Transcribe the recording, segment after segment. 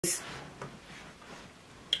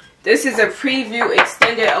This is a preview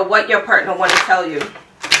extended of what your partner wants to tell you.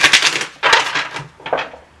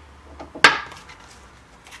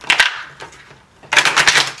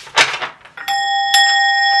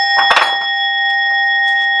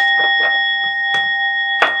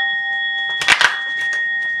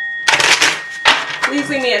 Please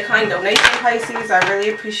leave me a kind donation, Pisces. I really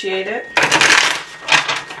appreciate it.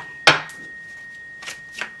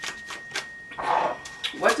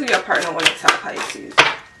 What do your partner want to tell Pisces?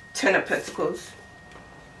 Ten of Pentacles.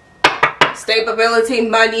 Stability,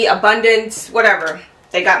 money, abundance, whatever.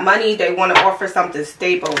 They got money. They want to offer something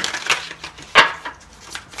stable.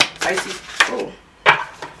 Pisces. Oh.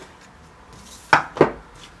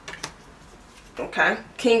 Okay.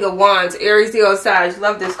 King of Wands. Aries, Leo, Sag.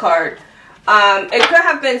 Love this card. It could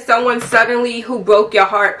have been someone suddenly who broke your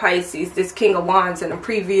heart, Pisces. This King of Wands in a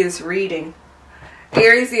previous reading.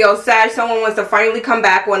 Aries, Leo, Sag. Someone wants to finally come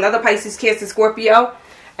back with another Pisces, Cancer, Scorpio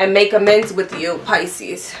and make amends with you,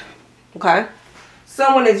 Pisces. Okay?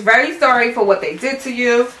 Someone is very sorry for what they did to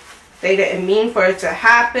you. They didn't mean for it to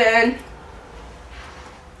happen.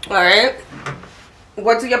 Alright?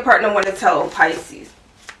 What do your partner want to tell Pisces?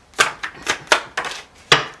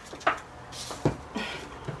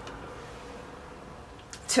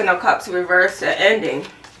 Ten of Cups reverse, the ending.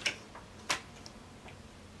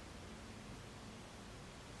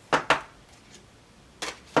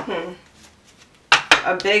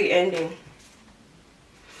 A big ending.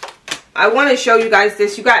 I want to show you guys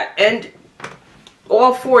this. You got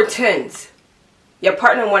all 4 tens. Your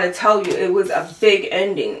partner want to tell you it was a big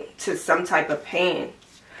ending to some type of pain.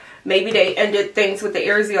 Maybe they ended things with the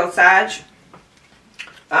Aries, Leo, Sag.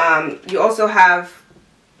 You also have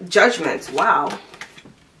judgments. Wow.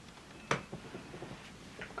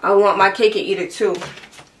 I want my cake and eat it too.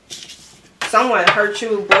 Someone hurt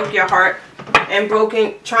you, broke your heart, and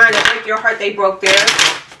trying to break your heart, they broke theirs.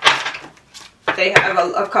 They have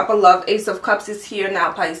a cup of love. Ace of Cups is here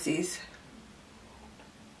now, Pisces.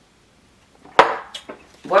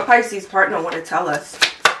 What Pisces partner want to tell us?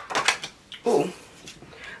 Ooh.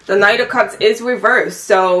 The Knight of Cups is reversed.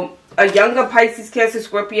 So a younger Pisces, Cancer,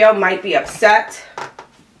 Scorpio might be upset.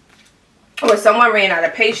 Or someone ran out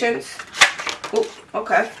of patience. Ooh,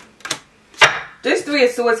 okay. This 3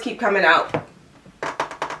 of Swords keep coming out.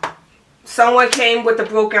 Someone came with a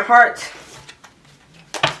broken heart.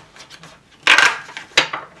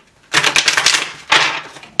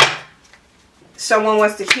 Someone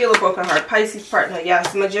wants to heal a broken heart. Pisces partner,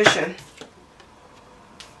 yes. Magician.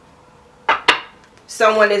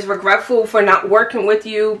 Someone is regretful for not working with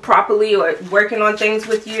you properly or working on things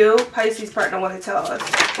with you. Pisces partner want to tell us.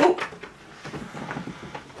 Ooh.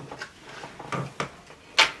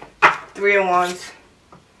 3 of Wands.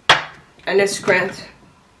 And the Strength.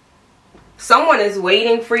 Someone is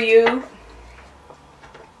waiting for you.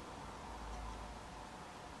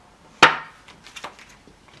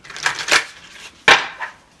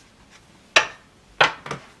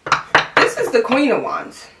 This is the Queen of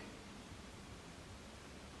Wands.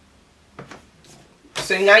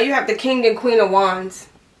 So now you have the King and Queen of Wands.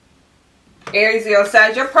 Aries, Leo,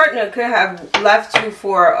 Sag. Your partner could have left you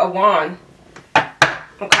for a wand.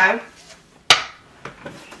 Okay?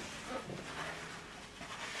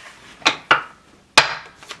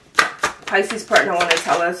 Pisces partner want to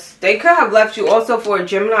tell us. They could have left you also for a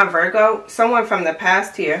Gemini, Virgo. Someone from the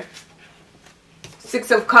past here.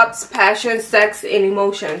 6 of Cups, passion, sex, and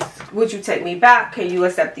emotions. Would you take me back? Can you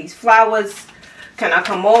accept these flowers? Can I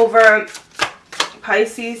come over?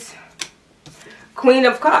 Pisces. Queen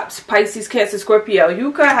of Cups, Pisces, Cancer, Scorpio.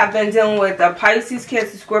 You could have been dealing with a Pisces,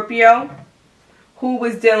 Cancer, Scorpio who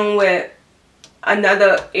was dealing with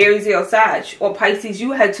another Aries, Leo, Sag, or Pisces.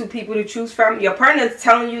 You had 2 people to choose from. Your partner is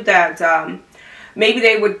telling you that maybe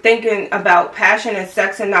they were thinking about passion and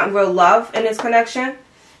sex and not real love in this connection.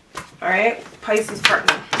 Alright, Pisces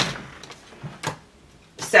partner.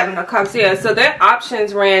 7 of Cups. Yeah, so their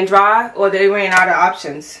options ran dry or they ran out of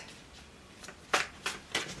options.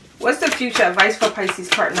 What's the future advice for Pisces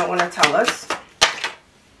partner want to tell us?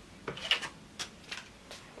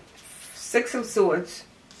 6 of Swords.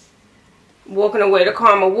 Walking away to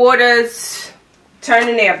calmer waters,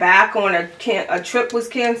 turning their back on a trip was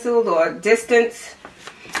canceled or distance.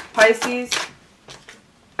 Pisces,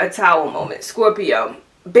 a Tower moment. Scorpio,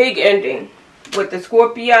 big ending with the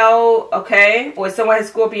Scorpio, okay? Or someone has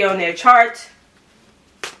Scorpio in their chart.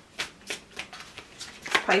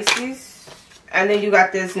 Pisces. And then you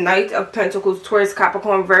got this Knight of Pentacles, Taurus,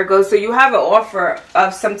 Capricorn, Virgo. So you have an offer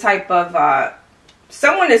of some type of,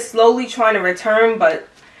 someone is slowly trying to return, but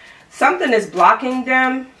something is blocking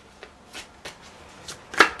them.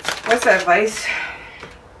 What's the advice?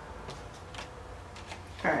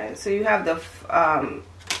 commitment. So you have the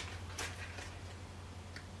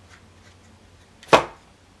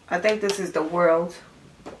I think this is the World,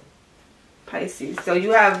 Pisces. So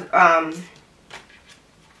you have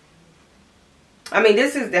I mean,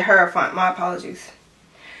 this is the Hierophant. My apologies.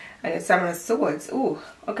 And it's Seven of Swords. Ooh,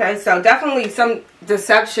 okay. So definitely some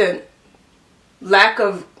deception, lack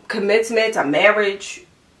of commitment, a marriage.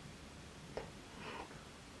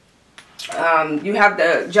 You have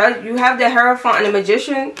the Judge, you have the Hierophant and the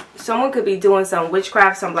Magician. Someone could be doing some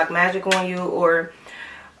witchcraft, some black magic on you, or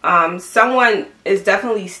someone is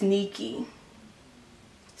definitely sneaky.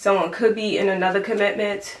 Someone could be in another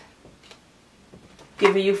commitment,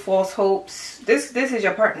 giving you false hopes. This is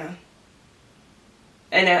your partner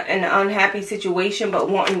in an unhappy situation,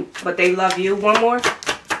 but they love you. One more.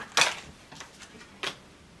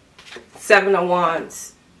 Seven of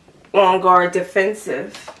Wands, on guard,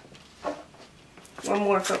 defensive. One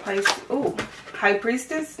more for Pisces. Ooh, High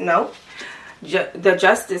Priestess? No. The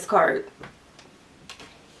Justice card.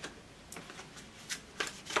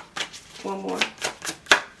 One more.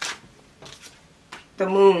 The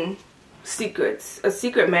Moon. Secrets. A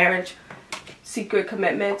secret marriage. Secret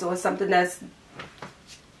commitment, or something that's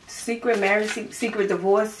secret marriage, secret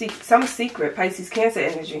divorce, some secret. Pisces, Cancer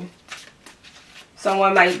energy.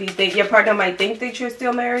 Someone might be your partner might think that you're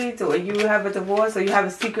still married, or you have a divorce, or you have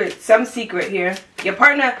a secret, some secret here. Your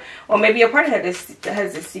partner, or maybe your partner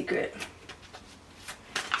has a secret.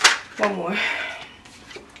 One more.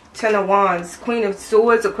 Ten of Wands, Queen of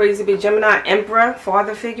Swords, a crazy big Gemini, Emperor,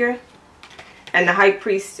 father figure, and the High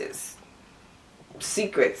Priestess.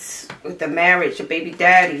 Secrets with the marriage, a baby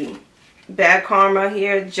daddy, bad karma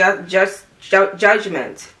here,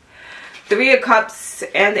 judgment. Three of Cups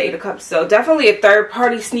and the Eight of Cups. So definitely a third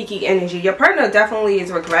party sneaky energy. Your partner definitely is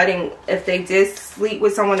regretting if they did sleep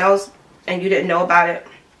with someone else and you didn't know about it.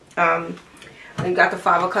 You got the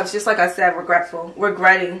Five of Cups, just like I said,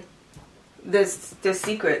 regretting this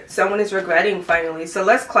secret. Someone is regretting finally. So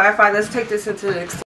let's clarify. Let's take this into the